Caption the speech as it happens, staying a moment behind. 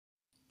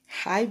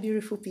Hi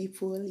beautiful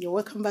people, you're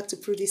welcome back to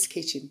Prudy's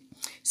Kitchen.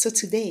 So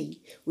today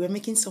we're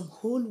making some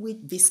whole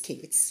wheat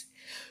biscuits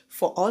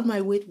for all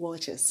my Weight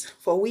Watchers,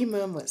 for we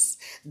mamas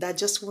that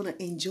just want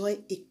to enjoy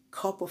a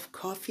cup of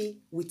coffee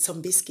with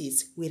some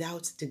biscuits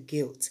without the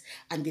guilt.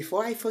 And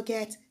before I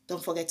forget,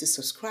 don't forget to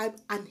subscribe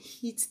and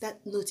hit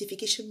that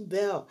notification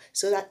bell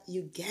so that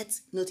you get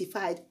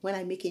notified when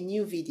I make a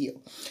new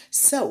video.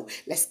 So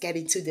let's get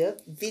into the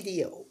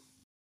video.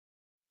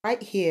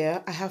 Right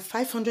here, I have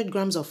 500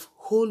 grams of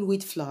whole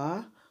wheat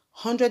flour,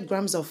 100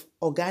 grams of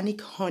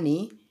organic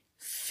honey,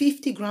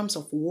 50 grams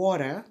of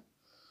water,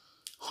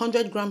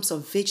 100 grams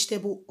of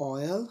vegetable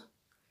oil,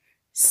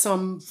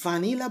 some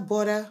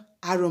Vanillebutter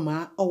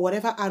Aroma or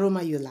whatever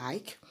aroma you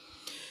like,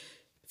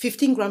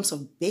 15 grams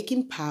of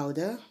baking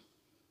powder,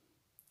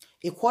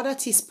 a quarter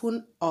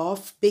teaspoon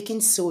of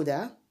baking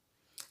soda,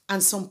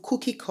 and some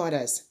cookie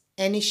cutters,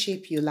 any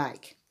shape you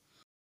like.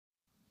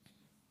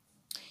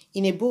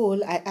 In a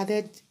bowl, I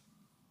added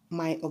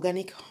my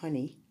organic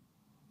honey,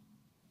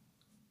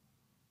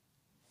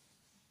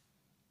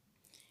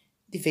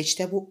 the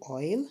vegetable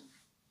oil,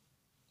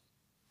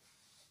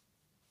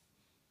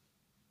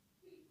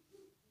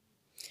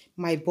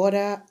 my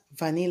butter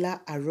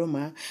vanilla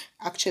aroma.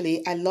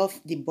 Actually, I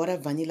love the butter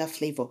vanilla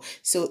flavor.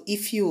 So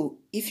if you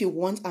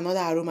want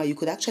another aroma, you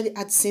could actually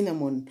add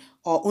cinnamon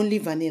or only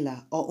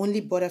vanilla or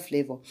only butter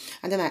flavor.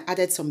 And then I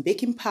added some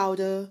baking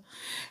powder,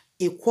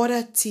 a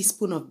quarter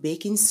teaspoon of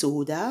baking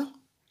soda,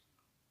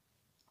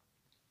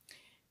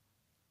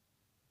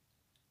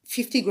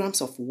 50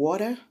 grams of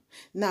water.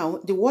 Now,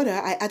 the water,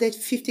 I added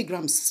 50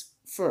 grams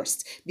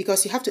first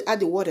because you have to add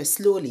the water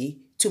slowly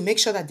to make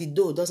sure that the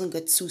dough doesn't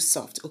get too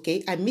soft,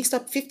 okay? I mixed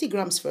up 50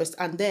 grams first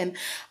and then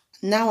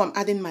now I'm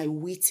adding my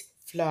wheat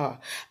flour.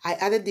 I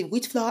added the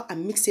wheat flour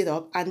and mixed it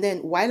up, and then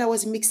while I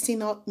was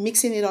mixing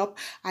it up,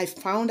 I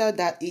found out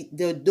that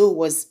the dough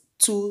was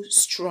too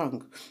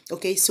strong,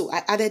 okay? So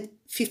I added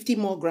 50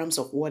 more grams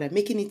of water,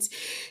 making it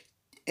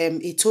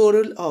a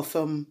total of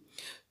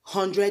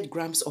 100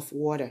 grams of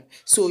water.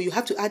 So you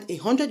have to add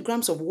 100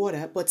 grams of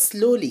water, but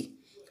slowly,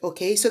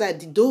 okay, so that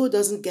the dough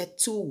doesn't get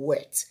too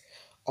wet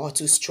or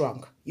too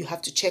strong. You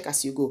have to check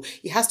as you go.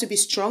 It has to be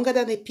stronger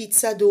than a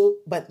pizza dough,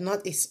 but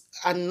not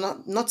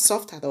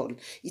soft at all.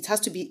 It has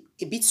to be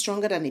a bit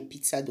stronger than a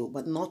pizza dough,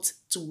 but not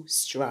too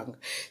strong.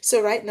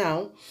 So right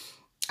now,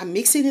 I'm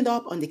mixing it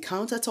up on the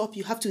countertop.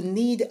 You have to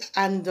knead,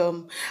 and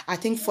I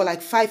think for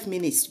like 5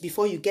 minutes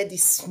before you get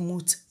this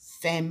smooth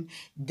firm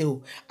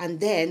dough. And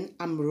then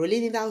I'm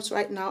rolling it out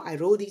right now. I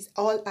rolled it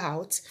all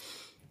out.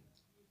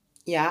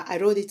 Yeah, I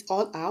rolled it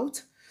all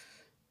out.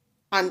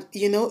 And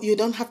you know, you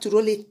don't have to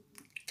roll it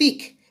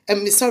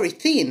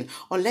thin,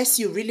 unless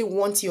you really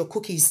want your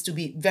cookies to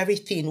be very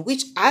thin,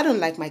 which I don't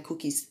like my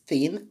cookies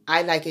thin.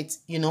 I like it,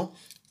 you know,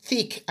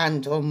 thick,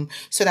 and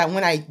so that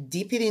when I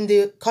dip it in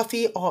the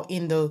coffee or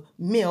in the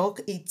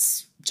milk, it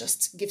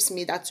just gives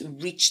me that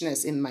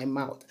richness in my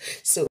mouth.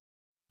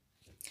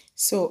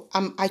 So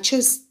I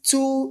chose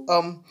two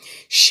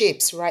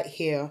shapes right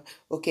here,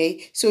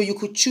 okay? So you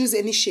could choose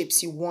any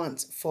shapes you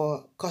want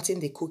for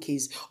cutting the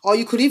cookies, or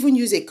you could even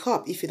use a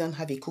cup if you don't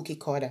have a cookie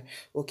cutter,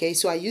 okay?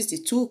 So I used the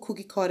two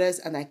cookie cutters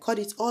and I cut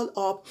it all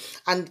up,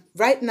 and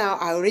right now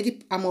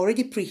I'm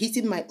already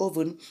preheating my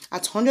oven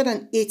at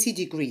 180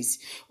 degrees,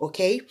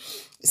 okay?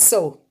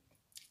 So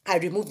I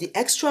removed the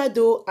extra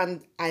dough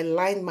and I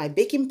lined my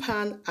baking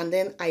pan, and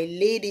then I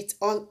laid it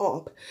all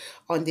up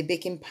on the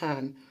baking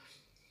pan.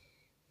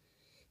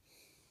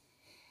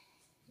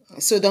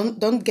 So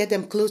don't get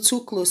them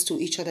too close to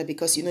each other,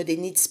 because you know they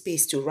need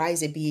space to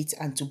rise a bit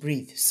and to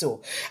breathe.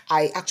 So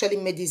I actually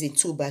made these in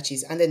 2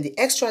 batches, and then the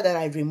extra that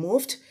I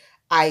removed,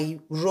 I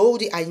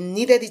rolled it, I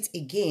kneaded it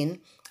again,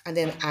 and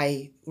then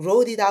I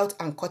rolled it out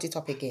and cut it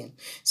up again.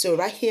 So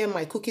right here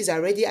my cookies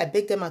are ready. I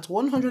baked them at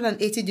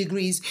 180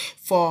 degrees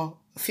for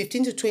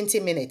 15 to 20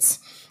 minutes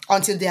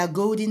until they are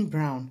golden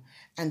brown,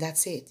 and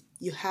that's it.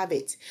 You have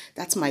it.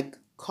 That's my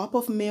cup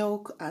of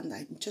milk, and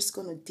I'm just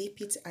gonna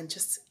dip it and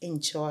just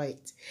enjoy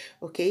it.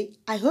 Okay,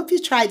 I hope you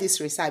try this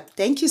recipe.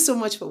 Thank you so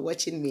much for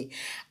watching me,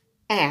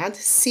 and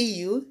see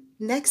you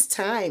next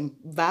time.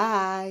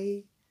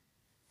 Bye.